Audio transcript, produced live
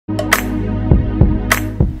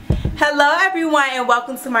Hello everyone and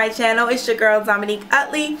welcome to my channel. It's your girl Domonique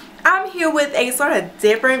Utley. I'm here with a sort of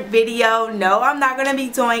different video. No, I'm not going to be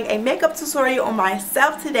doing a makeup tutorial on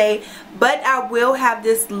myself today, but I will have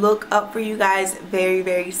this look up for you guys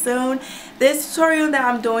very soon. This tutorial that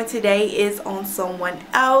I'm doing today is on someone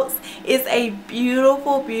else. It's a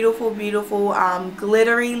beautiful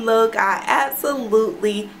glittery look. I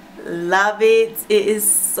absolutely love it. It is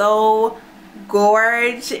so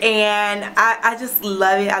gorge and I just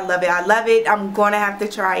love it. I love it. I'm gonna have to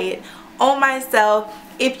try it on myself.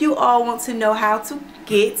 If you all want to know how to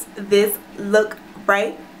get this look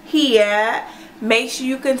right here, make sure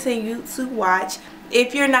you continue to watch.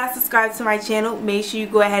 If you're not subscribed to my channel, make sure you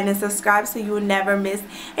go ahead and subscribe so you will never miss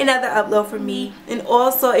another upload from me. And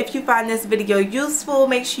also, if you find this video useful,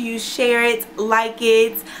 make sure you share it, like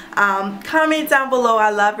it, comment down below. I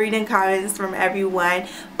love reading comments from everyone.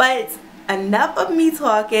 But enough of me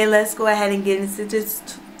talking. Let's go ahead and get into this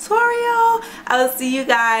tutorial. I will see you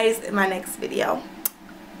guys in my next video.